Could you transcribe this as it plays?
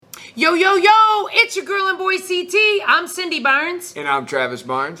Yo, yo, yo, it's your girl and boy CT. I'm Cindy Barnes. And I'm Travis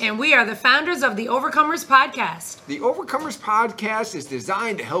Barnes. And we are the founders of the Overcomers Podcast. The Overcomers Podcast is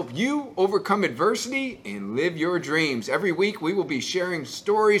designed to help you overcome adversity and live your dreams. Every week, we will be sharing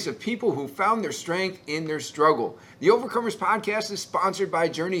stories of people who found their strength in their struggle. The Overcomers Podcast is sponsored by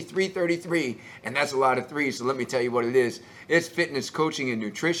Journey 333, and that's a lot of threes, so let me tell you what it is. It's fitness, coaching, and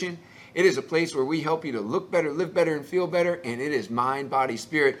nutrition. It is a place where we help you to look better, live better, and feel better, and it is mind, body,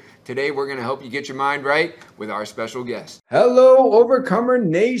 spirit. Today, we're going to help you get your mind right with our special guest. Hello, Overcomer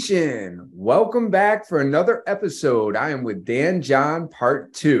Nation. Welcome back for another episode. I am with Dan John,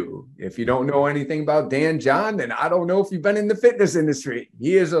 part 2. If you don't know anything about Dan John, then I don't know if you've been in the fitness industry.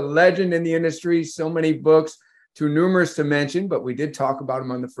 He is a legend in the industry, so many books, too numerous to mention, but we did talk about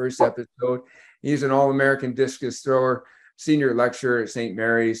him on the first episode. He's an All-American discus thrower, senior lecturer at St.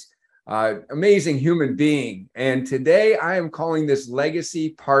 Mary's. Amazing human being. And today I am calling this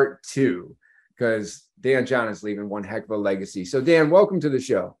Legacy Part 2 because Dan John is leaving one heck of a legacy. So Dan, welcome to the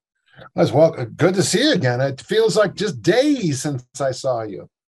show. Well, good to see you again. It feels like just days since I saw you.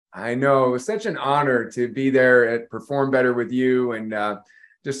 I know. It was such an honor to be there at Perform Better with you, and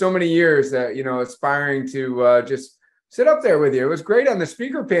just so many years that, aspiring to just sit up there with you. It was great on the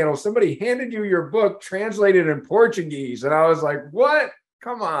speaker panel. Somebody handed you your book translated in Portuguese, and I was like, what?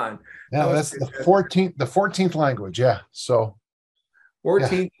 Come on. Yeah, that's the 14th language. Yeah. So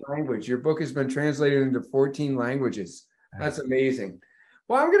 14th language. Your book has been translated into 14 languages. That's amazing.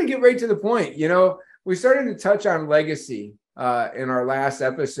 Well, I'm going to get right to the point. We started to touch on legacy in our last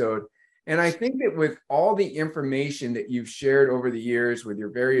episode. And I think that with all the information that you've shared over the years with your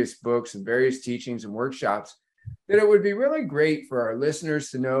various books and various teachings and workshops, that it would be really great for our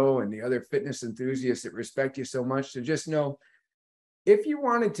listeners to know, and the other fitness enthusiasts that respect you so much, to just know, if you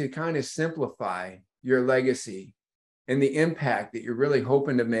wanted to kind of simplify your legacy and the impact that you're really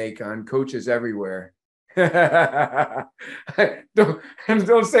hoping to make on coaches everywhere, don't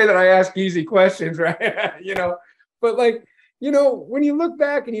say that I ask easy questions, right? But when you look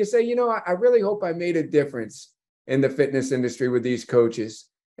back and you say, I really hope I made a difference in the fitness industry with these coaches.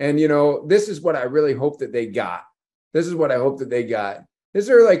 And, this is what I really hope that they got. This is what I hope that they got. Is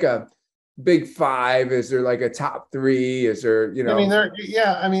there like a big 5? Is there like a top 3? Is there,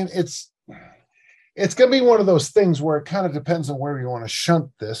 it's going to be one of those things where it kind of depends on where you want to shunt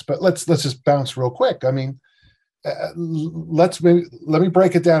this, but let's just bounce real quick. Let me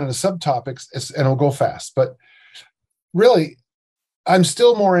break it down into subtopics and it'll go fast, but really I'm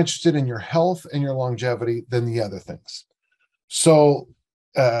still more interested in your health and your longevity than the other things. So,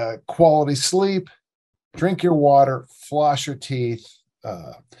 quality sleep, drink your water, floss your teeth,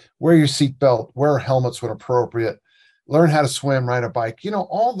 wear your seatbelt, wear helmets when appropriate, learn how to swim, ride a bike,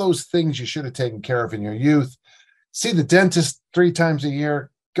 all those things you should have taken care of in your youth. See the dentist 3 times a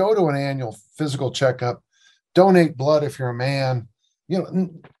year, go to an annual physical checkup, donate blood if you're a man.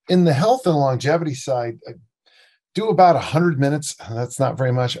 In the health and longevity side, do about 100 minutes. That's not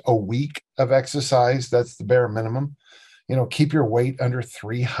very much a week of exercise. That's the bare minimum. Keep your weight under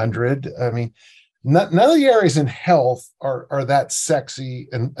 300. None of the areas in health are that sexy,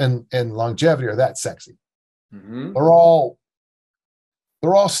 and longevity are that sexy. Mm-hmm. They're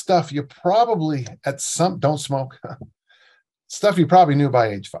all stuff you probably don't smoke, stuff you probably knew by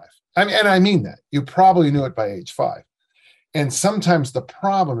age 5. I mean that you probably knew it by age 5. And sometimes the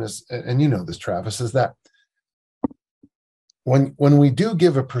problem is, and this, Travis, is that when we do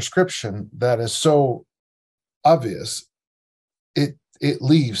give a prescription that is so obvious, it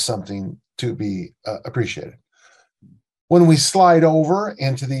leaves something to be appreciated. When we slide over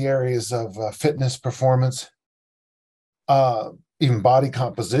into the areas of fitness, performance, even body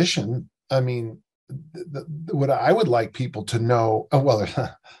composition, what I would like people to know,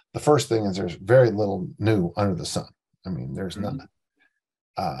 the first thing is there's very little new under the sun. There's none.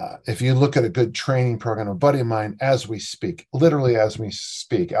 If you look at a good training program, a buddy of mine, literally as we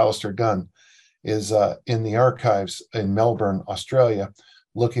speak, Alistair Gunn is in the archives in Melbourne, Australia,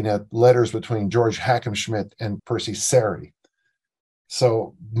 looking at letters between George Hackenschmidt and Percy Sarety.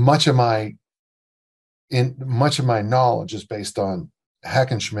 So much of my knowledge is based on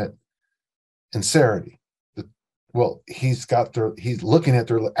Hackenschmidt and Sarety. He's looking at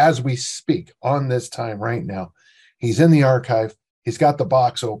their, as we speak on this time right now. He's in the archive. He's got the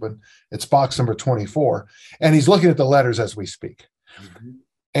box open. It's box number 24, and he's looking at the letters as we speak. Mm-hmm.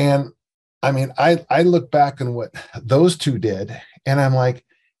 And I look back on what those two did, and I'm like,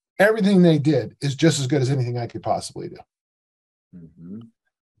 everything they did is just as good as anything I could possibly do. Mm-hmm.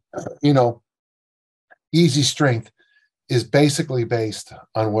 Easy strength is basically based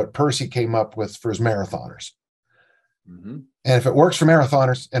on what Percy came up with for his marathoners. Mm-hmm. And if it works for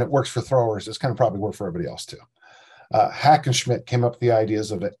marathoners and it works for throwers, it's going to probably work for everybody else too. Hackenschmidt came up with the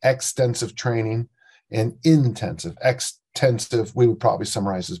ideas of an extensive training and intensive. Extensive, we would probably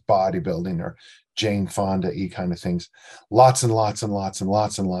summarize as bodybuilding or Jane Fonda-y kind of things. Lots and lots and lots and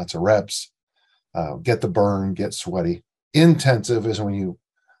lots and lots of reps. Get the burn, get sweaty. Intensive is when you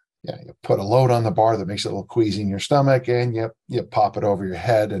put a load on the bar that makes it a little queasy in your stomach, and you pop it over your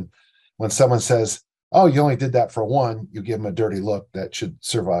head. And when someone says, "Oh, you only did that for one," you give them a dirty look that should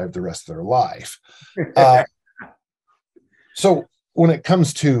survive the rest of their life. So when it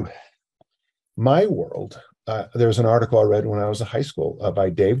comes to my world, there's an article I read when I was in high school by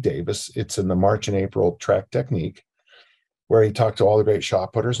Dave Davis. It's in the March and April Track Technique, where he talked to all the great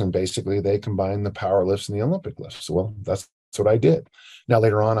shot putters, and basically they combined the power lifts and the Olympic lifts. Well, that's what I did. Now,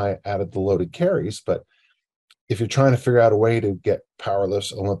 later on, I added the loaded carries, but if you're trying to figure out a way to get power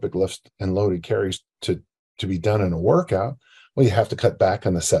lifts, Olympic lifts, and loaded carries to be done in a workout, well, you have to cut back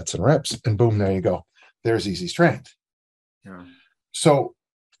on the sets and reps, and boom, there you go. There's easy strength. Yeah. So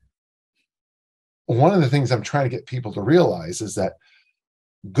one of the things I'm trying to get people to realize is that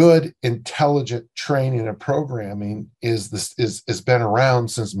good, intelligent training and programming is been around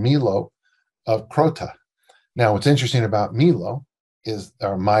since Milo of Crota. Now, what's interesting about Milo is,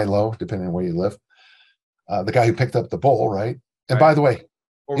 or Milo, depending on where you live, the guy who picked up the bowl, right? And by the way,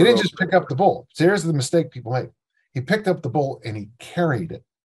 he didn't just pick up the bowl. So here's the mistake people make. He picked up the bowl and he carried it.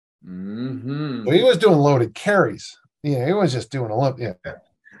 Mm-hmm. So he was doing loaded carries. Yeah, he was just doing Olympic. Yeah.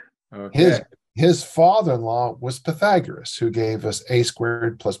 Okay. His father-in-law was Pythagoras, who gave us a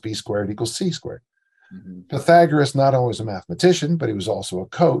squared plus b squared equals c squared. Mm-hmm. Pythagoras not only was a mathematician, but he was also a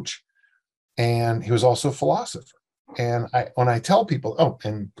coach, and he was also a philosopher. And when I tell people,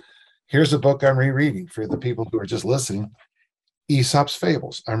 and here's a book I'm rereading for the people who are just listening, Aesop's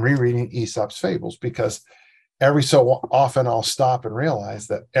Fables. I'm rereading Aesop's Fables because every so often I'll stop and realize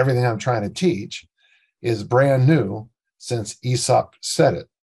that everything I'm trying to teach is brand new since Aesop said it.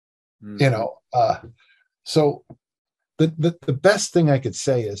 Mm. So the best thing I could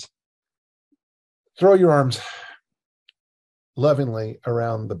say is throw your arms lovingly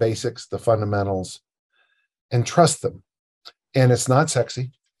around the basics, the fundamentals, and trust them. And it's not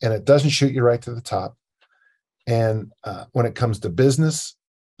sexy, and it doesn't shoot you right to the top. And when it comes to business,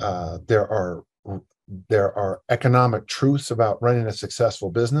 there are economic truths about running a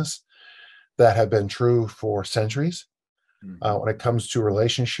successful business that have been true for centuries. When it comes to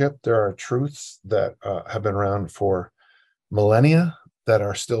relationship, there are truths that have been around for millennia that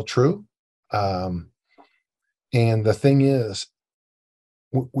are still true. And the thing is,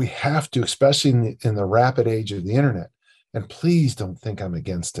 we have to, especially in the rapid age of the internet, and please don't think I'm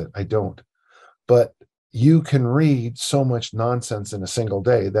against it. I don't. But you can read so much nonsense in a single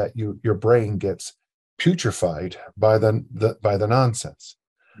day that your brain gets putrefied by the nonsense.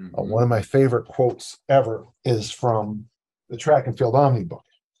 Mm-hmm. One of my favorite quotes ever is from the Track and Field Omni book.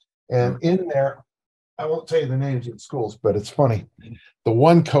 And in there, I won't tell you the names of the schools, but it's funny. The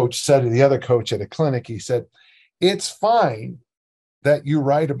one coach said to the other coach at a clinic, he said, "It's fine that you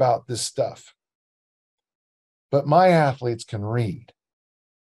write about this stuff, but my athletes can read."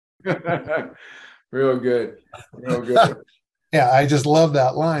 Real good. Real good. Yeah, I just love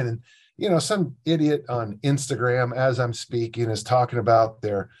that line. And, some idiot on Instagram, as I'm speaking, is talking about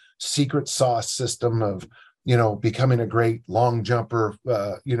their secret sauce system of, becoming a great long jumper.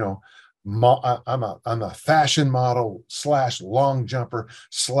 I'm a fashion model / long jumper /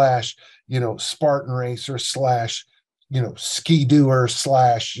 Spartan racer / ski doer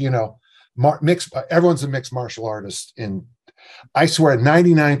 / mixed. Everyone's a mixed martial artist. And I swear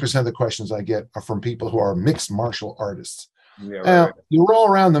 99% of the questions I get are from people who are mixed martial artists. Yeah, right. Now, you roll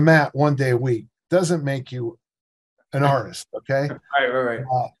around the mat one day a week doesn't make you an artist, okay? Right.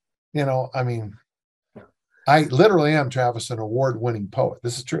 I literally am, Travis, an award-winning poet.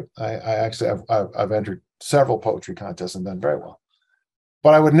 This is true. I actually I've entered several poetry contests and done very well.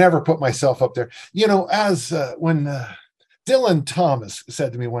 But I would never put myself up there. As when Dylan Thomas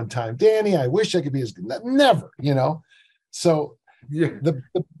said to me one time, "Danny, I wish I could be as good." Never, So yeah.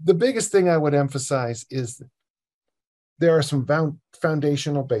 The biggest thing I would emphasize is there are some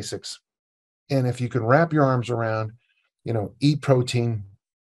foundational basics. And if you can wrap your arms around, eat protein,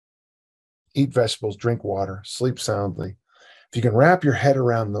 eat vegetables, drink water, sleep soundly. If you can wrap your head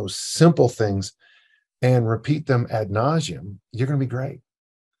around those simple things and repeat them ad nauseum, you're going to be great.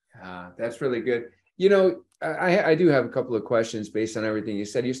 That's really good. I do have a couple of questions based on everything you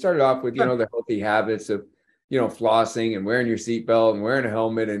said. You started off with, the healthy habits of, flossing and wearing your seatbelt and wearing a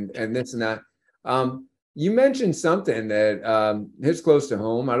helmet and this and that. You mentioned something that hits close to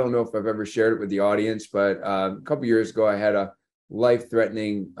home. I don't know if I've ever shared it with the audience, but a couple years ago, I had a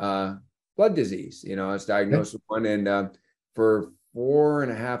life-threatening blood disease. I was diagnosed with one, and for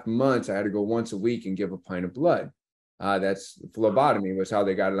 4.5 months, I had to go once a week and give a pint of blood. That's phlebotomy was how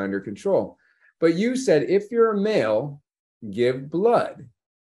they got it under control. But you said if you're a male, give blood.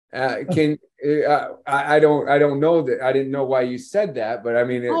 I don't know that. I didn't know why you said that, but I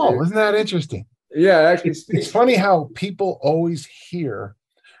mean, isn't that interesting? Yeah, actually, it's funny how people always hear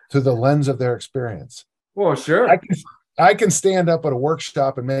through the lens of their experience. Well, sure. I can stand up at a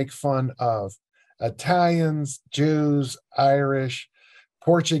workshop and make fun of Italians, Jews, Irish,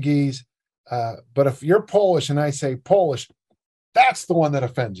 Portuguese. But if you're Polish and I say Polish, that's the one that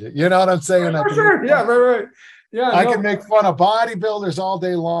offends you. You know what I'm saying? Sure. Yeah, right. Yeah, I can make fun of bodybuilders all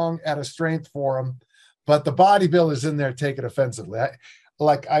day long at a strength forum, but the bodybuilders in there take it offensively.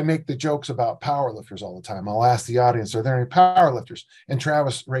 I make the jokes about powerlifters all the time. I'll ask the audience, are there any powerlifters? And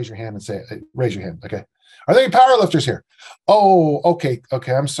Travis, raise your hand and say, raise your hand. Okay. Are there any powerlifters here? Oh, okay.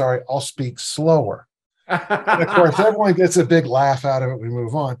 I'm sorry. I'll speak slower. And of course, everyone gets a big laugh out of it. We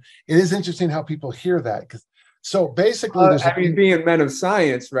move on. It is interesting how people hear that. So basically, being men of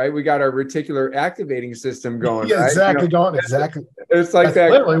science, right? We got our reticular activating system going. Yeah, right? Exactly. Exactly. It's like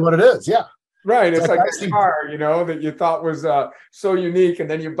that's literally what it is. Yeah. Right. It's like a car, that you thought was so unique, and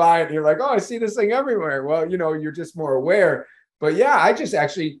then you buy it and you're like, oh, I see this thing everywhere. Well, you're just more aware. But yeah, I just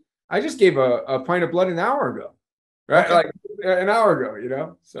gave a pint of blood an hour ago, right? Okay. Like an hour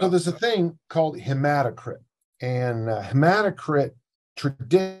ago, So there's a thing called hematocrit, and hematocrit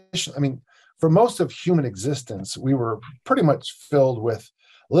tradition. For most of human existence, we were pretty much filled with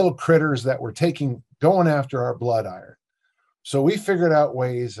little critters that were going after our blood iron. So we figured out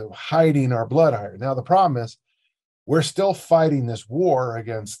ways of hiding our blood iron. Now, the problem is we're still fighting this war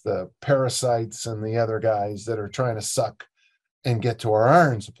against the parasites and the other guys that are trying to suck and get to our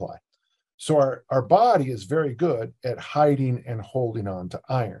iron supply. So our body is very good at hiding and holding on to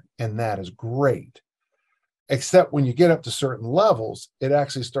iron, and that is great. Except when you get up to certain levels, it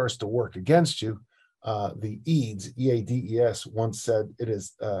actually starts to work against you. The EADS, EADES, once said it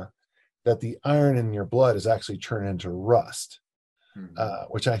is that the iron in your blood is actually turned into rust,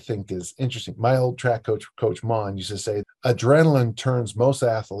 which I think is interesting. My old track coach, Coach Mon, used to say adrenaline turns most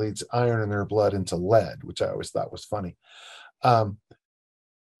athletes' iron in their blood into lead, which I always thought was funny.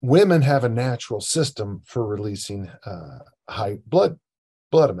 Women have a natural system for releasing high blood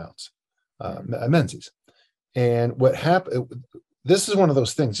amounts, menses. And what happened, this is one of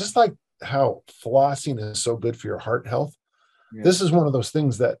those things, just like how flossing is so good for your heart health. Yeah. This is one of those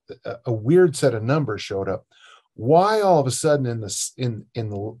things that a weird set of numbers showed up. Why all of a sudden in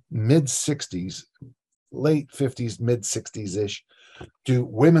the mid 60s, late 50s, mid 60s ish, do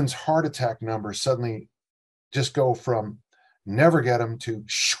women's heart attack numbers suddenly just go from never get them to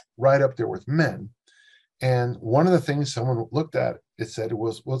right up there with men? And one of the things someone looked at, it said it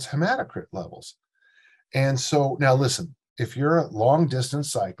was hematocrit levels. And so now listen, if you're a long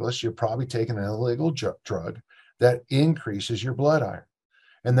distance cyclist, you're probably taking an illegal drug that increases your blood iron.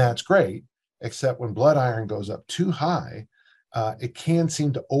 And that's great, except when blood iron goes up too high, it can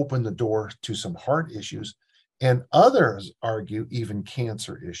seem to open the door to some heart issues, and others argue even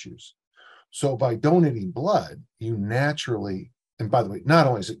cancer issues. So by donating blood, you naturally, and by the way, not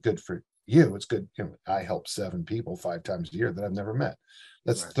only is it good for you, it's good, I help 7 people 5 times a year that I've never met.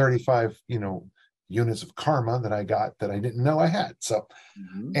 That's right. 35, units of karma that I got that I didn't know I had. So,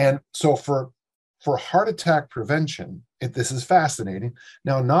 and so for heart attack prevention, this is fascinating.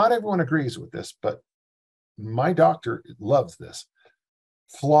 Now, not everyone agrees with this, but my doctor loves this.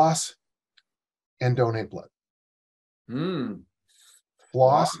 Floss and donate blood.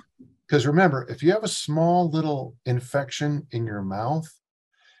 Floss, because remember, if you have a small little infection in your mouth,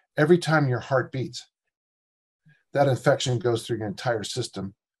 every time your heart beats, that infection goes through your entire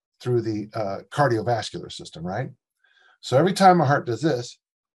system, through the cardiovascular system, right? So every time my heart does this,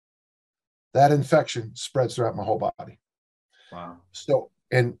 that infection spreads throughout my whole body. Wow. So,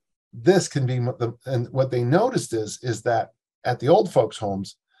 and this can be, and what they noticed is that at the old folks'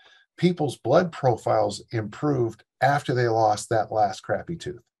 homes, people's blood profiles improved after they lost that last crappy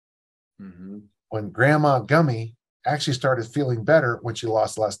tooth. When Grandma Gummy actually started feeling better when she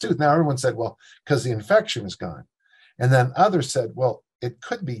lost the last tooth. Now everyone said, well, because the infection is gone. And then others said, well, it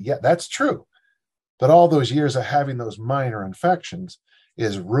could be, yeah, that's true. But all those years of having those minor infections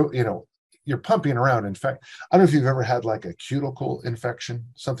is, you're pumping around. In fact, I don't know if you've ever had like a cuticle infection,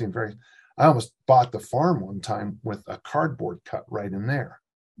 I almost bought the farm one time with a cardboard cut right in there.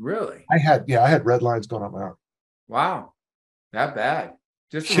 Really? I had red lines going up my arm. Wow. That bad.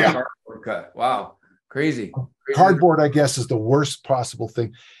 Just a cardboard cut. Wow. Crazy. Cardboard, I guess, is the worst possible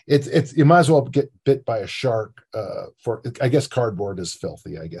thing. It's you might as well get bit by a shark. I guess cardboard is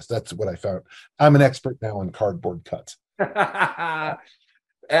filthy. I guess that's what I found. I'm an expert now in cardboard cuts. Add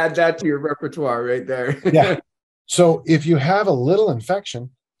that to your repertoire right there. Yeah. So if you have a little infection,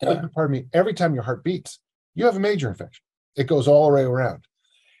 pardon me, every time your heart beats, you have a major infection. It goes all the way around.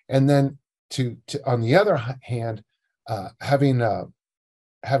 And then to on the other hand, having the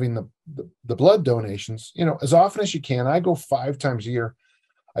blood donations, as often as you can. I go 5 times a year.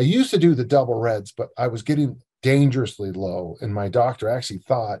 I used to do the double reds, but I was getting dangerously low, and my doctor actually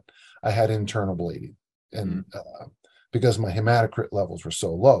thought I had internal bleeding, and because my hematocrit levels were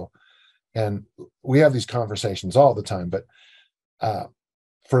so low. And we have these conversations all the time, but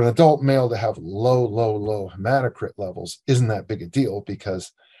for an adult male to have low hematocrit levels isn't that big a deal,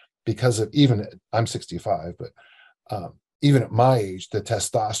 because of, even I'm 65, but even at my age, the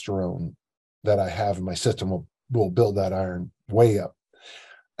testosterone that I have in my system will build that iron way up.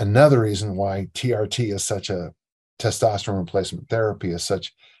 Another reason why TRT is such a testosterone replacement therapy is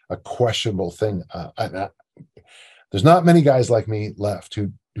such a questionable thing. There's not many guys like me left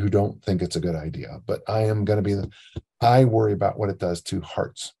who don't think it's a good idea, but I am going to be I worry about what it does to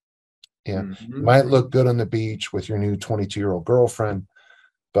hearts. And you might look good on the beach with your new 22-year-old girlfriend,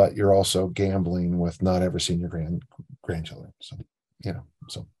 but you're also gambling with not ever seeing your grandchildren. So,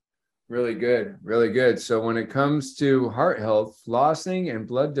 so. Really good. Really good. So when it comes to heart health, flossing and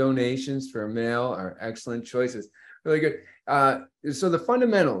blood donations for a male are excellent choices. Really good. So the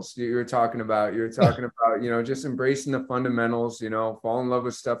fundamentals you were talking about, just embracing the fundamentals, fall in love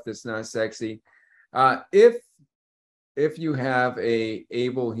with stuff that's not sexy. If you have a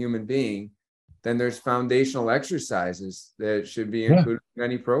able human being, then there's foundational exercises that should be included in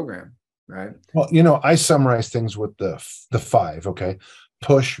any program, right? Well, I summarize things with the 5, okay?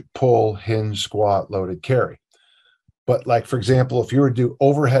 Push, pull, hinge, squat, loaded, carry. But like, for example, if you were to do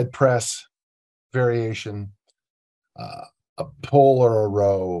overhead press variation, a pull or a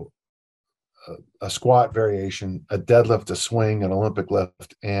row, a squat variation, a deadlift, a swing, an Olympic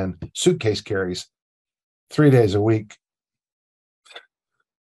lift, and suitcase carries 3 days a week,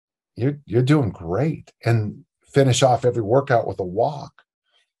 you're doing great. And finish off every workout with a walk.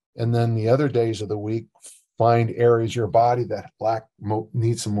 And then the other days of the week, find areas of your body that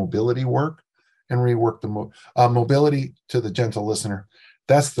need some mobility work, and rework the mobility. To the gentle listener,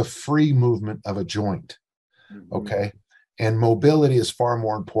 that's the free movement of a joint. Okay. And mobility is far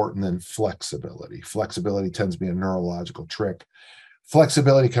more important than flexibility. Flexibility tends to be a neurological trick.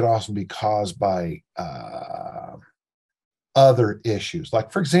 Flexibility can also be caused by other issues.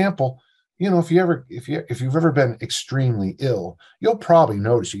 Like, for example, if you've ever been extremely ill, you'll probably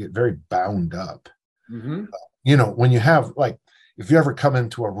notice you get very bound up. When you have, like, if you ever come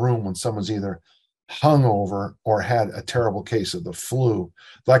into a room when someone's either hungover or had a terrible case of the flu,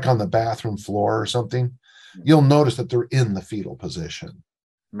 like on the bathroom floor or something, you'll notice that they're in the fetal position.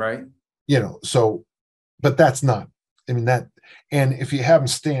 Right. But that's not, and if you have them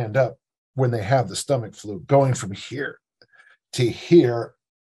stand up when they have the stomach flu, going from here to here,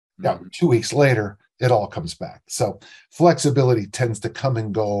 now 2 weeks later, it all comes back. So flexibility tends to come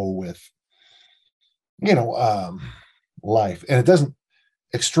and go with, life. And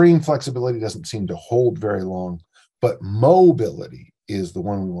extreme flexibility doesn't seem to hold very long, but mobility is the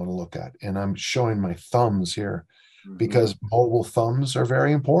one we want to look at. And I'm showing my thumbs here because mobile thumbs are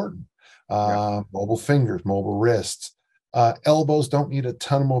very important. Mobile fingers, mobile wrists. Elbows don't need a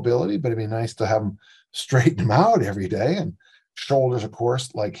ton of mobility, but it'd be nice to have them straighten them out every day. And shoulders, of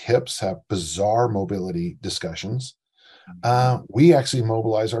course, like hips, have bizarre mobility discussions. We actually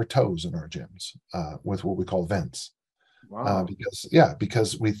mobilize our toes in our gyms with what we call vents. Wow.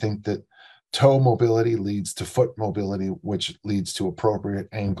 Because we think that toe mobility leads to foot mobility, which leads to appropriate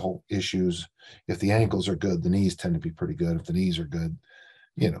ankle issues. If the ankles are good, the knees tend to be pretty good. If the knees are good,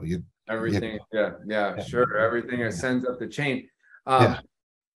 everything. Sure. Everything ascends up the chain.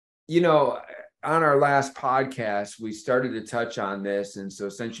 On our last podcast, we started to touch on this. And so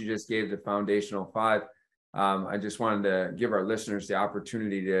since you just gave the foundational 5, I just wanted to give our listeners the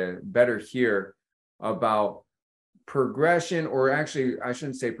opportunity to better hear about progression, or actually, I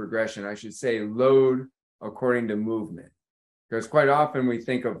shouldn't say progression, I should say load according to movement. Because quite often we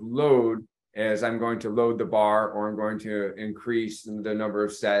think of load as I'm going to load the bar, or I'm going to increase the number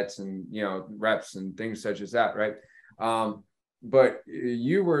of sets and, reps and things such as that, right? But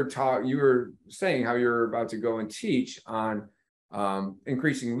you were saying how you're about to go and teach on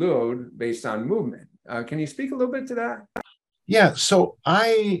increasing load based on movement. Can you speak a little bit to that? Yeah. So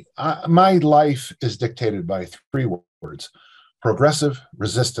my life is dictated by 3 words: progressive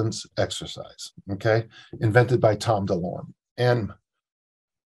resistance exercise, okay, invented by Tom DeLorme. And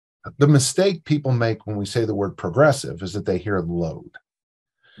the mistake people make when we say the word progressive is that they hear load.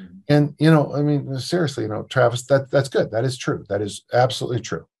 And, I mean, seriously, Travis, that's good. That is true. That is absolutely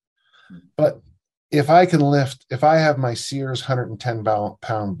true. But if I have my Sears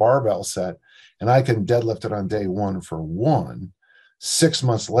 110-pound barbell set and I can deadlift it on day 1 for 1, 6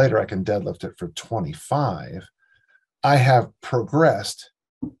 months later, I can deadlift it for 25. I have progressed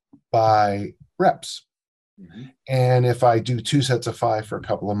by reps. And if I do 2 sets of 5 for a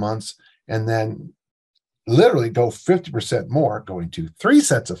couple of months and then literally go 50% more, going to 3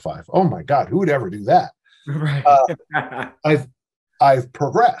 sets of 5. Oh my God, who would ever do that? Right. I've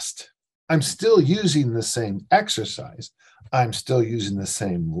progressed. I'm still using the same exercise. I'm still using the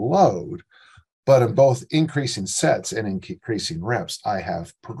same load, but in both increasing sets and increasing reps, I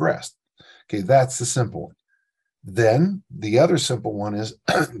have progressed. Okay, that's the simple one. Then the other simple one is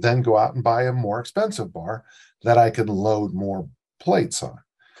then go out and buy a more expensive bar that I can load more plates on.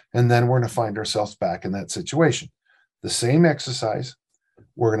 And then we're going to find ourselves back in that situation. The same exercise,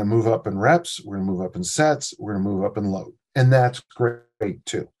 we're going to move up in reps, we're going to move up in sets, we're going to move up in load. And that's great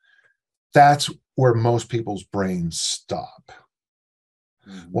too. That's where most people's brains stop.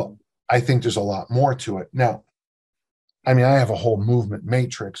 Well, I think there's a lot more to it. Now, I mean, I have a whole movement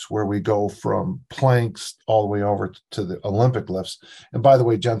matrix where we go from planks all the way over to the Olympic lifts. And by the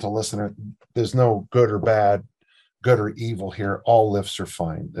way, gentle listener, there's no good or bad, good or evil here. All lifts are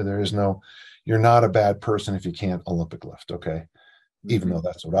fine. You're not a bad person if you can't Olympic lift, okay? Even though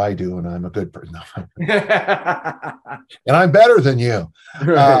that's what I do and I'm a good person. And I'm better than you.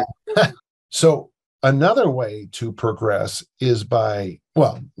 Right. So another way to progress is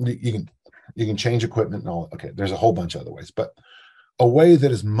you can change equipment and all. Okay, there's a whole bunch of other ways, but a way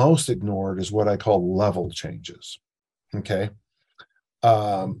that is most ignored is what I call level changes. Okay.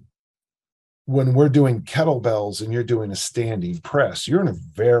 When we're doing kettlebells and you're doing a standing press, you're in a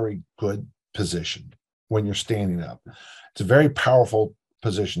very good position when you're standing up. It's a very powerful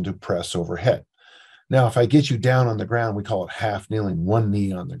position to press overhead. Now, if I get you down on the ground, we call it half kneeling, one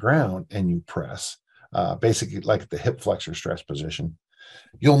knee on the ground, and you press, basically like the hip flexor stretch position,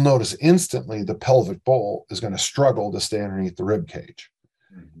 you'll notice instantly the pelvic bowl is going to struggle to stay underneath the rib cage.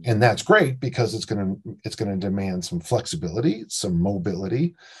 And that's great because it's going to demand some flexibility, some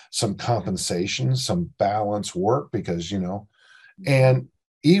mobility, some compensation, some balance work because, and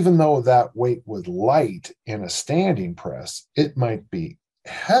even though that weight was light in a standing press, it might be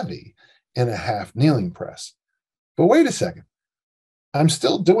heavy in a half kneeling press. But wait a second. I'm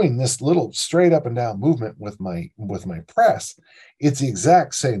still doing this little straight up and down movement with my press. It's the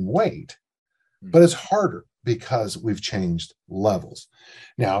exact same weight, but it's harder because we've changed levels.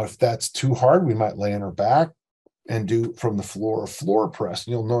 Now, if that's too hard, we might lay on our back and do from the floor a floor press.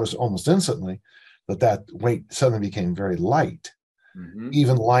 And you'll notice almost instantly that weight suddenly became very light,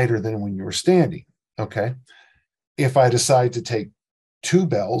 even lighter than when you were standing. Okay. If I decide to take 2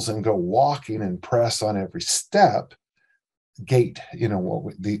 bells and go walking and press on every step, gait,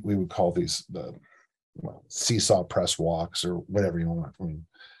 what we would call these seesaw press walks or whatever you want. I mean,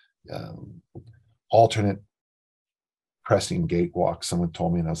 alternate pressing gait walks. Someone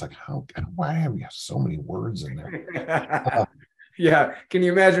told me, and I was like, why have you so many words in there? Yeah. Can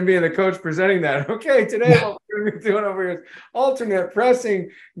you imagine being the coach presenting that? Okay, today what we're going to be doing over here is alternate pressing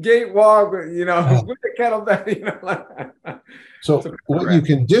gait walk, with the kettlebell. So what you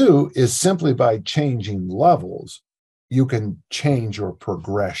can do is simply by changing levels, you can change your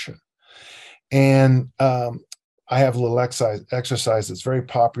progression. And I have a little exercise that's very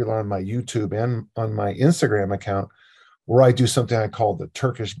popular on my YouTube and on my Instagram account where I do something I call the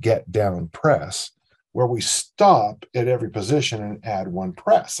Turkish get down press, where we stop at every position and add 1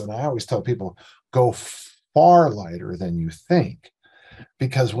 press. And I always tell people, go far lighter than you think,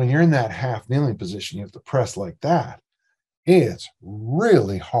 because when you're in that half kneeling position, you have to press like that. It's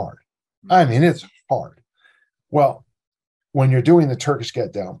really hard. I mean, it's hard. Well, when you're doing the Turkish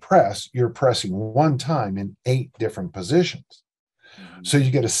get down press, you're pressing 1 time in 8 different positions. So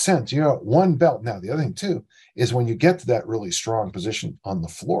you get a sense, 1 belt. Now, the other thing too, is when you get to that really strong position on the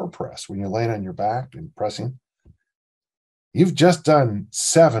floor press, when you're laying on your back and pressing, you've just done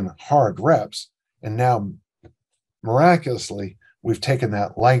 7 hard reps. And now miraculously, we've taken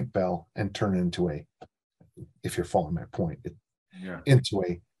that light bell and turned it into if you're following my point, into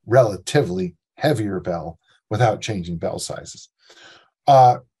a relatively heavier bell without changing bell sizes.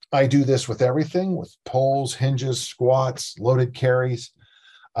 I do this with everything, with pulls, hinges, squats, loaded carries.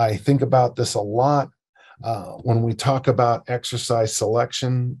 I think about this a lot. When we talk about exercise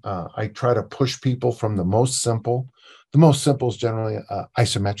selection, I try to push people from the most simple. The most simple is generally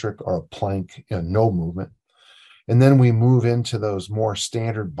isometric or a plank, no movement. And then we move into those more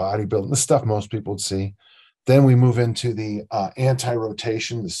standard bodybuilding, the stuff most people would see. Then we move into the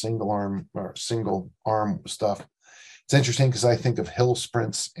anti-rotation, the single arm stuff. It's interesting because I think of hill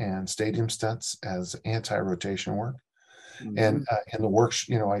sprints and stadium stunts as anti-rotation work. Mm-hmm. And in the works,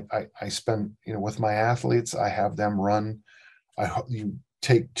 I spend, with my athletes, I have them run. You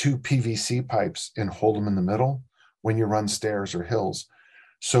take 2 PVC pipes and hold them in the middle when you run stairs or hills.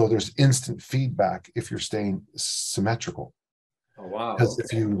 So there's instant feedback if you're staying symmetrical. Oh, wow. Because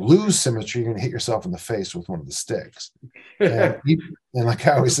if you lose symmetry, you're going to hit yourself in the face with one of the sticks. And like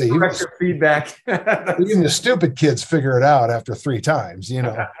I always say, feedback. Even the stupid kids figure it out after 3 times,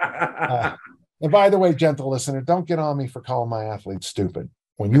 And by the way, gentle listener, don't get on me for calling my athletes stupid.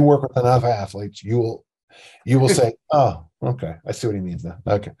 When you work with enough athletes, you will say, "Oh, okay, I see what he means now."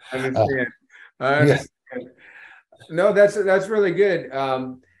 Okay, I understand. No, that's really good.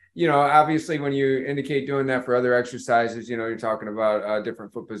 Obviously, when you indicate doing that for other exercises, you're talking about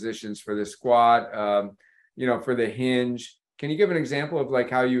different foot positions for the squat, for the hinge. Can you give an example of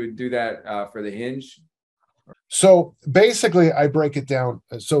like how you would do that for the hinge? So basically, I break it down.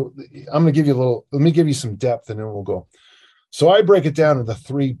 So I'm going to let me give you some depth and then we'll go. So I break it down into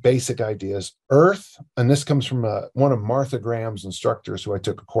 3 basic ideas. Earth, and this comes from one of Martha Graham's instructors who I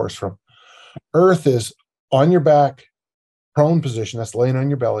took a course from. Earth is on your back, prone position, that's laying on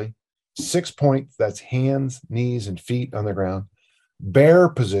your belly. 6 point, that's hands, knees, and feet on the ground. Bear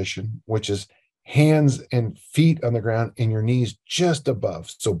position, which is hands and feet on the ground and your knees just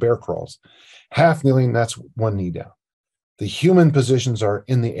above. So bear crawls. Half kneeling, that's 1 knee down. The human positions are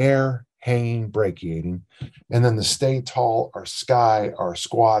in the air, hanging, brachiating. And then the stay tall are sky, are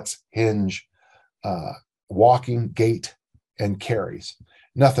squats, hinge, walking, gait, and carries.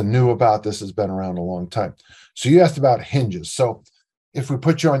 Nothing new about this, has been around a long time. So you asked about hinges. So if we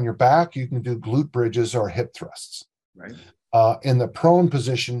put you on your back, you can do glute bridges or hip thrusts. Right. In the prone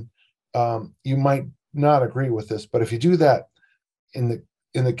position, you might not agree with this, but if you do that in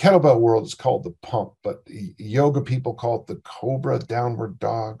the kettlebell world, it's called the pump, but yoga people call it the cobra downward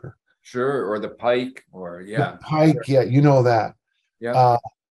dog, or the pike, the pike. Yeah, you know that. Yeah.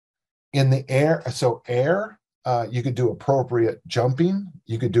 In the air, you could do appropriate jumping.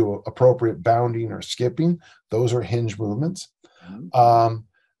 You could do appropriate bounding or skipping. Those are hinge movements. Mm-hmm.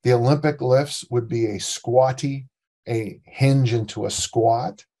 The Olympic lifts would be a squatty, a hinge into a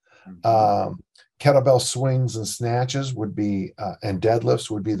squat. Mm-hmm. Kettlebell swings and snatches would be, and deadlifts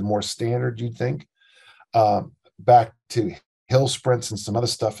would be the more standard, you'd think. Back to hill sprints and some other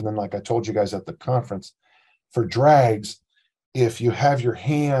stuff. And then, like I told you guys at the conference, for drags, if you have your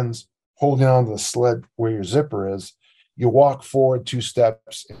hands holding onto the sled where your zipper is, you walk forward 2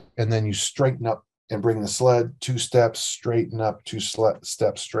 steps, and then you straighten up and bring the sled 2 steps, straighten up, 2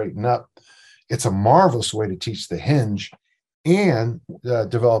 steps, straighten up. It's a marvelous way to teach the hinge and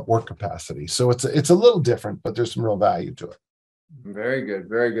develop work capacity. So it's a little different, but there's some real value to it. Very good.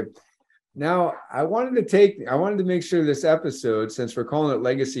 Very good. Now, I wanted to make sure this episode, since we're calling it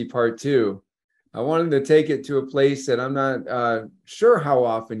Legacy Part 2, I wanted to take it to a place that I'm not sure how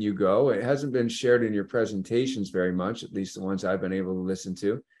often you go. It hasn't been shared in your presentations very much, at least the ones I've been able to listen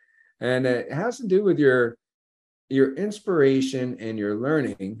to. And it has to do with your inspiration and your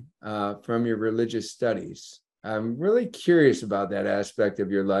learning from your religious studies. I'm really curious about that aspect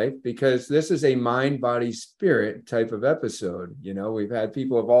of your life, because this is a mind, body, spirit type of episode. We've had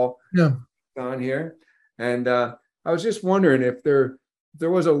people of all on here. And I was just wondering if there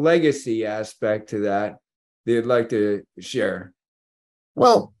was a legacy aspect to that you'd like to share.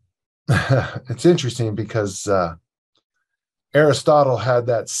 Well, it's interesting because Aristotle had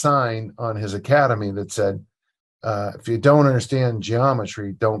that sign on his academy that said, if you don't understand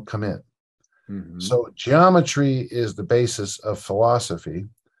geometry, don't come in. Mm-hmm. So geometry is the basis of philosophy,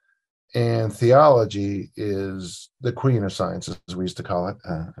 and theology is the queen of science, as we used to call it.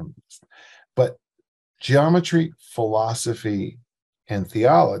 But geometry, philosophy, and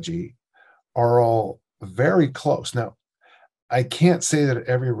theology are all very close. Now, I can't say that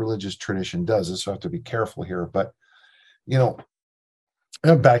every religious tradition does this, so I have to be careful here. But,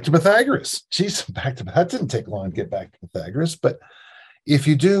 back to Pythagoras. That didn't take long to get back to Pythagoras. But if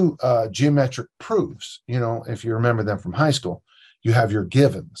you do geometric proofs, if you remember them from high school, you have your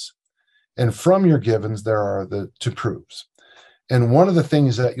givens. And from your givens, there are the to proofs. And one of the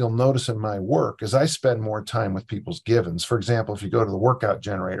things that you'll notice in my work is I spend more time with people's givens. For example, if you go to the workout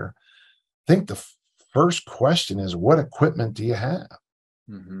generator, I think the first question is, what equipment do you have?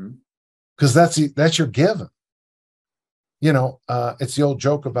 Because because that's your given. It's the old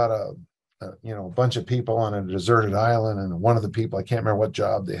joke about a bunch of people on a deserted island, and one of the people, I can't remember what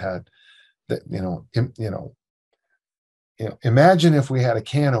job they had, that imagine if we had a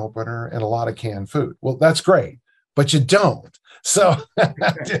can opener and a lot of canned food. Well, that's great, but you don't. So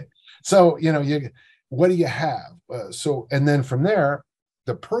what do you have? And then from there,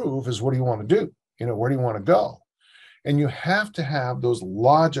 the proof is, what do you want to do? Where do you want to go? And you have to have those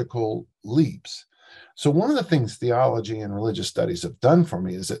logical leaps. So one of the things theology and religious studies have done for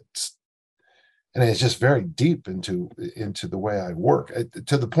me is it's just very deep into the way I work,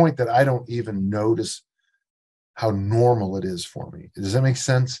 to the point that I don't even notice how normal it is for me. Does that make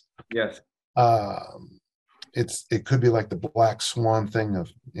sense? Yes. It could be like the black swan thing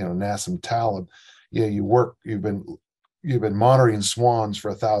of Nassim Taleb. You've been monitoring swans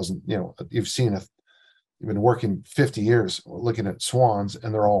for 1,000. You've been working 50 years looking at swans,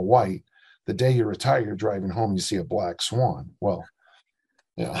 and they're all white. The day you retire, you're driving home, you see a black swan. Well,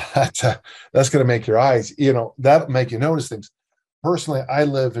 that's going to make your eyes, that'll make you notice things. Personally, I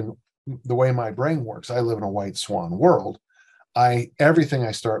live in the way my brain works. I live in a white swan world. Everything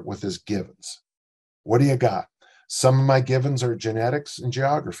I start with is givens. What do you got? Some of my givens are genetics and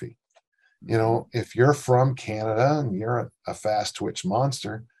geography. If you're from Canada and you're a fast twitch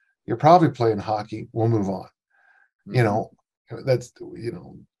monster, you're probably playing hockey. We'll move on.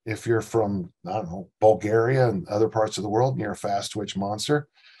 If you're from, I don't know, Bulgaria and other parts of the world, and you're a fast twitch monster,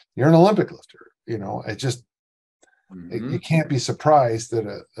 you're an Olympic lifter. You can't be surprised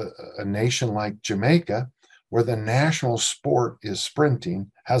that a nation like Jamaica, where the national sport is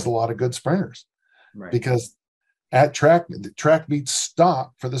sprinting, has a lot of good sprinters, right? Because at the track meets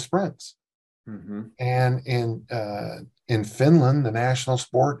stop for the sprints. And in Finland, the national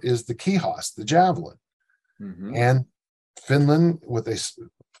sport is the kihos, the javelin. And Finland, with a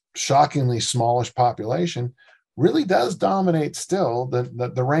shockingly smallish population, really does dominate still the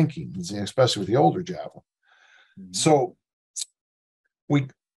rankings, especially with the older javelin. So we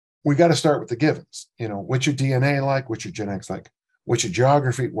got to start with the givens. What's your DNA like? What's your genetics like? What's your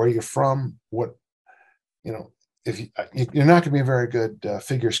geography? Where you're from? If you're not going to be a very good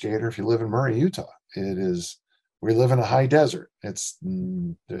figure skater if you live in Murray, Utah. We live in a high desert. There's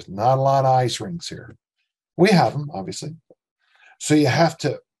not a lot of ice rinks here. We have them, obviously. So you have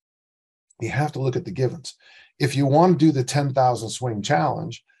to look at the givens. If you want to do the 10,000 swing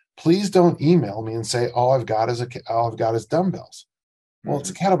challenge, please don't email me and say, all I've got is dumbbells. Well, it's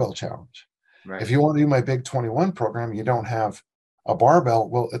a kettlebell challenge. Right. If you want to do my Big 21 program, you don't have a barbell.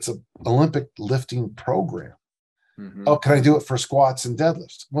 Well, it's an Olympic lifting program. Oh, can I do it for squats and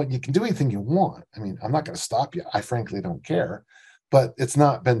deadlifts? Well, you can do anything you want. I mean, I'm not going to stop you. I frankly don't care, but it's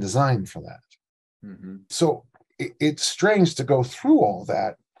not been designed for that. So it's strange to go through all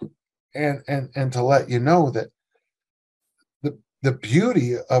that and to let you know that the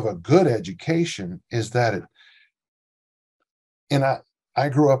beauty of a good education is that I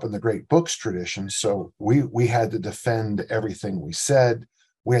grew up in the great books tradition, so we had to defend everything we said.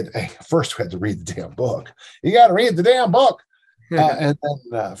 First we had to read the damn book. You got to read the damn book. And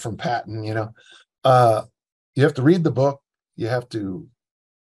then from Patton, you have to read the book. You have to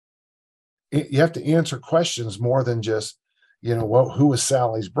answer questions more than just, who was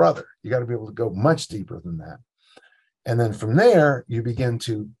Sally's brother? You got to be able to go much deeper than that. And then from there, you begin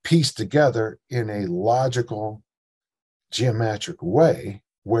to piece together in a logical, geometric way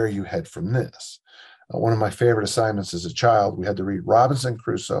where you head from this. One of my favorite assignments as a child, we had to read Robinson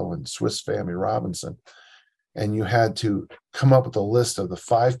Crusoe and Swiss Family Robinson. And you had to come up with a list of the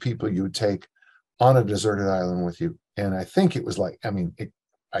 5 people you would take on a deserted island with you. And I think it was I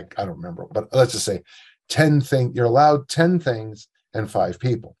don't remember, but let's just say 10 things. You're allowed 10 things and 5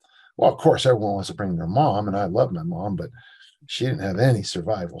 people. Well, of course, everyone wants to bring their mom, and I love my mom, but she didn't have any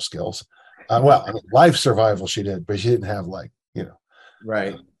survival skills. Life survival she did, but she didn't have right.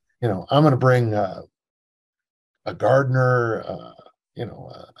 I'm going to bring a gardener,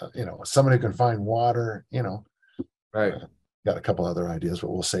 somebody who can find water, right. Got a couple other ideas,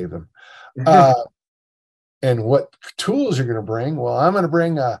 but we'll save them. And what tools you're going to bring? Well, I'm going to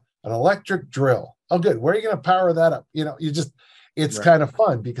bring an electric drill. Oh, good. Where are you going to power that up? It's right. Kind of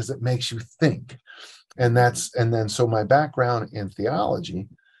fun because it makes you think. So my background in theology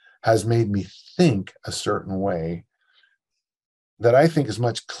has made me think a certain way that I think is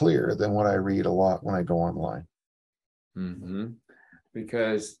much clearer than what I read a lot when I go online.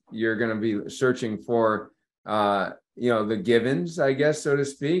 Because you're going to be searching for, the givens, I guess, so to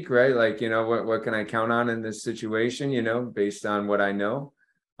speak, right? What can I count on in this situation, based on what I know,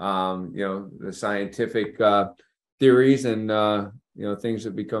 the scientific theories and, things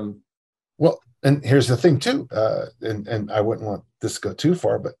that become Well, and here's the thing too, and I wouldn't want this to go too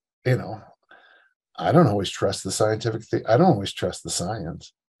far, but I don't always trust the scientific thing. I don't always trust the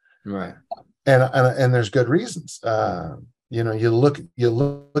science, Right. and there's good reasons. You look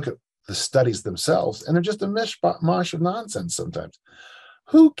at the studies themselves, and they're just a mishmash of nonsense sometimes.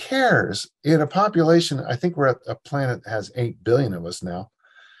 Who cares in a population? I think we're at a planet that has 8 billion of us now.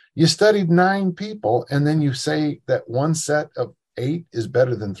 You studied 9 people, and then you say that one set of 8 is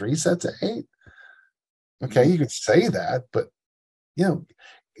better than 3 sets of 8. Okay, you could say that, but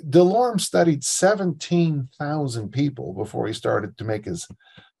DeLorme studied 17,000 people before he started to make his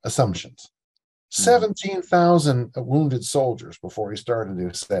assumptions. 17,000 wounded soldiers before he started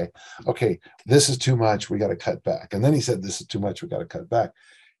to say, okay, this is too much, we got to cut back. And then he said, this is too much, we got to cut back.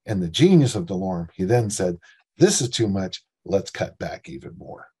 And the genius of DeLorme, he then said, this is too much, let's cut back even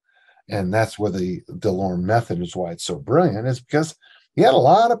more. And that's where the DeLorme method is why it's so brilliant, is because he had a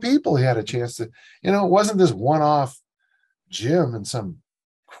lot of people he had a chance to, it wasn't this one-off gym in some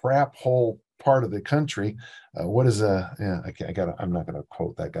crap hole part of the country. I'm not going to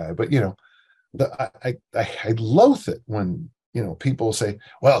quote that guy, but I loathe it when people say,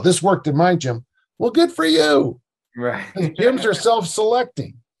 well, this worked in my gym. Well, good for you. Right. Gyms are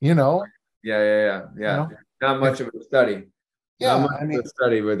self-selecting, Yeah. Not much of a study. Yeah, Not much of a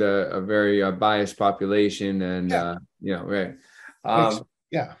study with a very biased population, and right.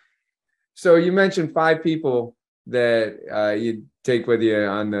 Yeah. So you mentioned 5 people that you'd take with you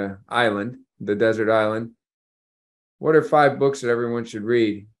on the island, the desert island. What are 5 books that everyone should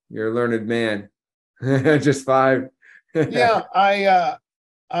read? You're a learned man. Just 5. Yeah,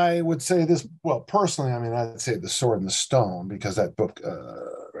 I would say this. Well, personally, I'd say The Sword and the Stone, because that book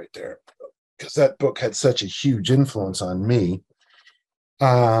right there, because that book had such a huge influence on me.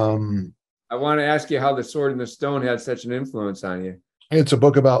 I want to ask you how The Sword and the Stone had such an influence on you. It's a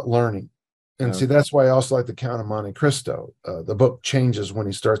book about learning. And see, that's why I also like The Count of Monte Cristo. The book changes when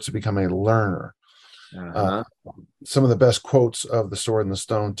he starts to become a learner. Some of the best quotes of The Sword and the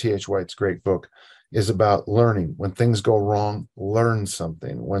Stone, T.H. White's great book, is about learning. When things go wrong, learn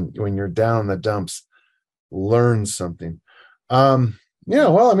something. When you're down in the dumps, learn something.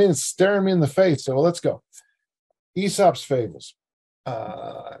 It's staring me in the face. So let's go. Aesop's Fables.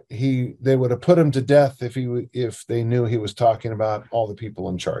 They would have put him to death if they knew he was talking about all the people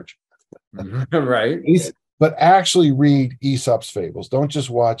in charge. Right. But actually read Aesop's Fables. Don't just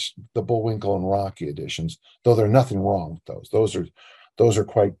watch the Bullwinkle and Rocky editions, though there's nothing wrong with those. Those are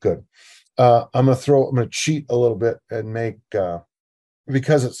quite good. I'm going to cheat a little bit and make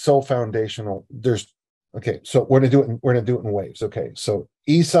because it's so foundational. So we're going to do it in waves. Okay, so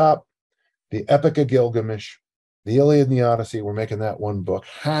Aesop, the Epic of Gilgamesh, the Iliad and the Odyssey. We're making that one book.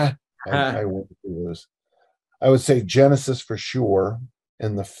 I wouldn't do this. I would say Genesis for sure.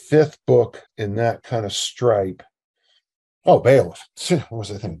 And the 5th book in that kind of stripe. Oh, Beowulf. What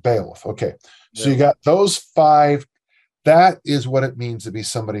was I thinking? Beowulf. Okay. So you got those 5. That is what it means to be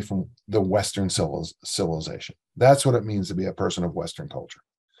somebody from the Western civilization. That's what it means to be a person of Western culture.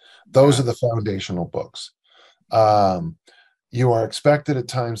 Those are the foundational books. You are expected at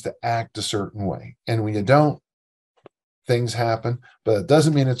times to act a certain way. And when you don't, things happen, but it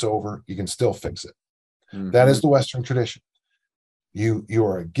doesn't mean it's over. You can still fix it. Mm-hmm. That is the Western tradition. You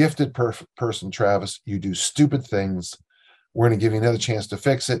are a gifted person, Travis. You do stupid things. We're going to give you another chance to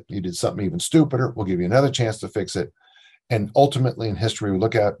fix it. You did something even stupider. We'll give you another chance to fix it. And ultimately in history, we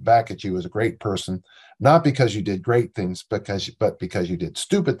look back at you as a great person, not because you did great things, but because you did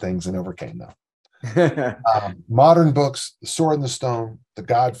stupid things and overcame them. Modern books, The Sword and the Stone, The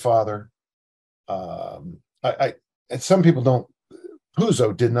Godfather. Some people don't.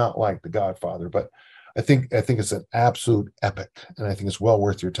 Puzo did not like The Godfather, but I think it's an absolute epic, and I think it's well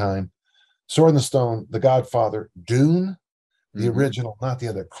worth your time. Sword and the Stone, The Godfather, Dune, the original, not the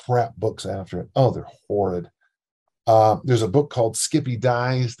other crap books after it. Oh, they're horrid. There's a book called Skippy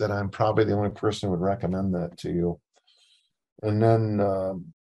Dies that I'm probably the only person who would recommend that to you. And then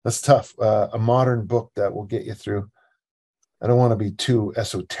that's tough. A modern book that will get you through. I don't want to be too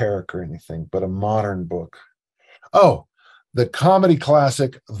esoteric or anything, but a modern book. Oh, the comedy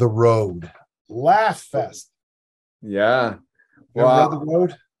classic, The Road. Laugh Fest. Yeah. Wow. Read The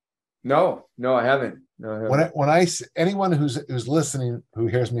Road? No, I haven't. When anyone who's listening who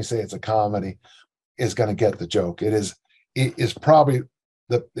hears me say it's a comedy is going to get the joke. It is probably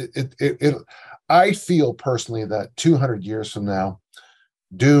I feel personally that 200 years from now,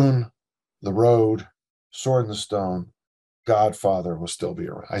 Dune, The Road, Sword and the Stone, Godfather will still be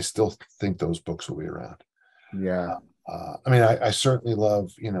around. I still think those books will be around. Yeah. I certainly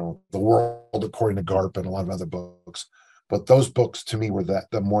love, The World According to Garp and a lot of other books, But those books to me were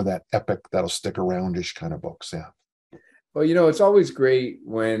that epic, that'll stick around-ish kind of books. Yeah. Well, it's always great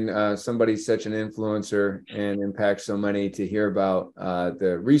when somebody's such an influencer and impacts so many to hear about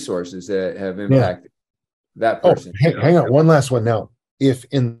the resources that have impacted that person. Hang on. One last one now. If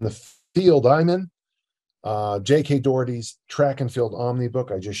in the field I'm in, J.K. Doherty's Track and Field Omni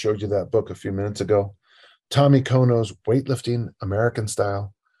book, I just showed you that book a few minutes ago. Tommy Kono's Weightlifting American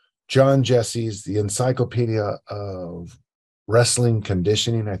Style. John Jesse's The Encyclopedia of Wrestling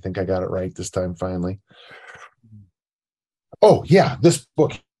Conditioning. I think I got it right this time, finally. Oh, yeah, this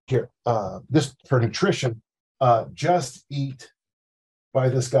book here, this for nutrition, Just Eat by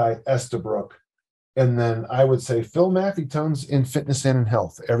this guy, Estabrook. And then I would say Phil Maffetone's In Fitness and in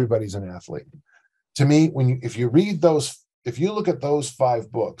Health. Everybody's an athlete. To me, if you look at those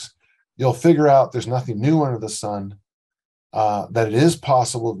 5 books, you'll figure out there's nothing new under the sun, that it is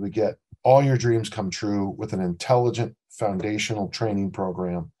possible to get all your dreams come true with an intelligent foundational training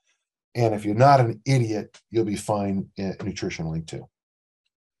program. And if you're not an idiot, you'll be fine nutritionally too.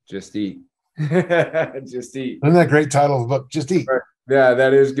 Just eat. Just eat. Isn't that a great title of a book? Just eat. Yeah,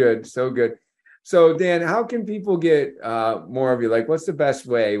 that is good. So good. So Dan, how can people get more of you? Like, what's the best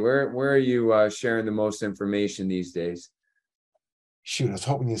way? Where are you sharing the most information these days? Shoot, I was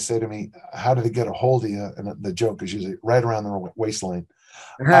hoping you'd say to me, how did they get a hold of you? And the joke is usually right around the waistline.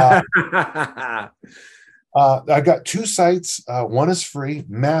 I got 2 sites. One is free,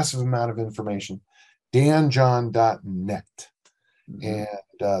 massive amount of information, danjohn.net. And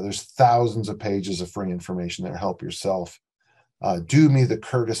there's thousands of pages of free information there. Help yourself. Do me the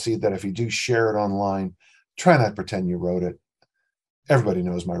courtesy that if you do share it online, try not to pretend you wrote it. Everybody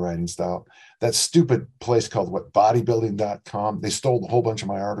knows my writing style. That stupid place called bodybuilding.com, they stole a whole bunch of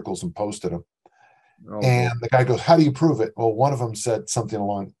my articles and posted them. Oh, and the guy goes, how do you prove it? Well, one of them said something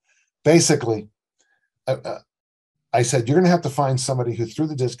along, basically, I said, you're going to have to find somebody who threw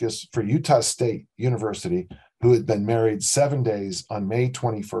the discus for Utah State University who had been married 7 days on May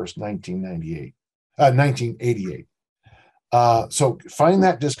 21st, 1988. So find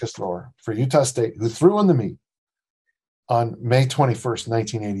that discus thrower for Utah State who threw in the meat on May 21st,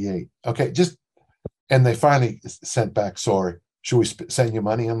 1988. Okay, and they finally sent back, sorry, should we send you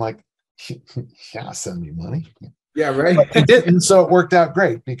money? I'm like, yeah, send me money. Yeah, right. But they didn't, so it worked out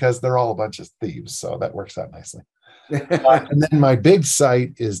great because they're all a bunch of thieves. So that works out nicely. And then my big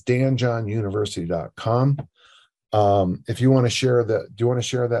site is danjohnuniversity.com. If you want to share do you want to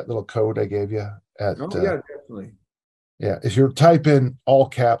share that little code I gave you? Yeah, definitely. Yeah, if you type in all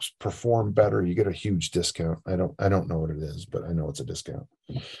caps perform better, you get a huge discount. I don't know what it is, but I know it's a discount.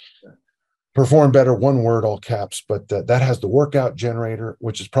 Perform better, one word, all caps, but that has the workout generator,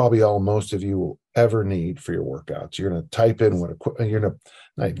 which is probably all most of you will ever need for your workouts. You're going to type in not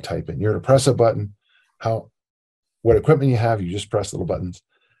even type in, you're going to press a button, what equipment you have, you just press little buttons.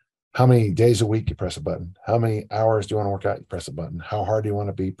 How many days a week, you press a button. How many hours do you want to work out, you press a button. How hard do you want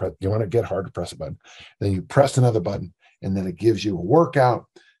to be? You want to get hard to press a button. Then you press another button, and then it gives you a workout.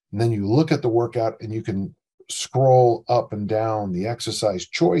 And then you look at the workout, and you can scroll up and down the exercise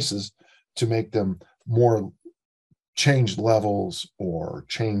choices to make them more changed levels or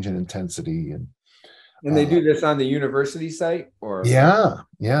change in intensity. And they do this on the university site? Or Yeah.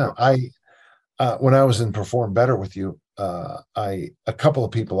 When I was in Perform Better with you, a couple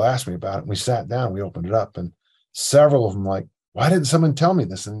of people asked me about it, and we sat down, we opened it up, and several of them like, why didn't someone tell me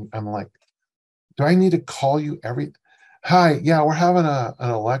this? And I'm like, do I need to call you hi, yeah, we're having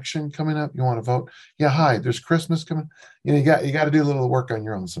an election coming up. You want to vote? Yeah, hi, there's Christmas coming. You got to do a little work on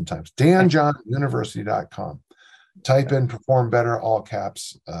your own sometimes. danjohnuniversity.com. Type in Perform Better, all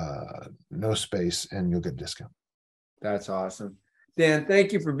caps, no space, and you'll get a discount. That's awesome. Dan,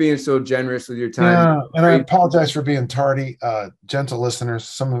 thank you for being so generous with your time. Yeah, and I apologize for being tardy. Gentle listeners,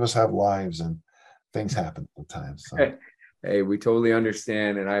 some of us have lives and things happen sometimes. So. Hey, we totally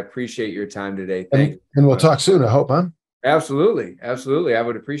understand, and I appreciate your time today. Thank you. And we'll talk soon, I hope, huh? Absolutely. Absolutely. I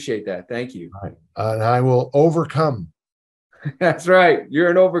would appreciate that. Thank you. All right. And I will overcome. That's right. You're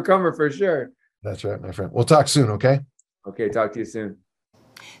an overcomer for sure. That's right, my friend. We'll talk soon, okay? Okay, talk to you soon.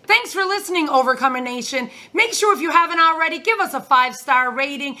 Thanks for listening, Overcomer Nation. Make sure if you haven't already, give us a 5-star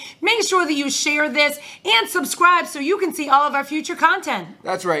rating. Make sure that you share this and subscribe so you can see all of our future content.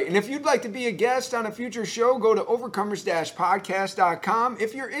 That's right. And if you'd like to be a guest on a future show, go to overcomers-podcast.com.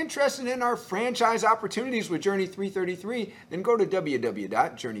 If you're interested in our franchise opportunities with Journey 333, then go to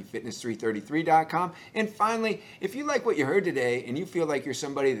www.journeyfitness333.com. And finally, if you like what you heard today and you feel like you're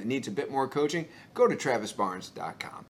somebody that needs a bit more coaching, go to travisbarnes.com.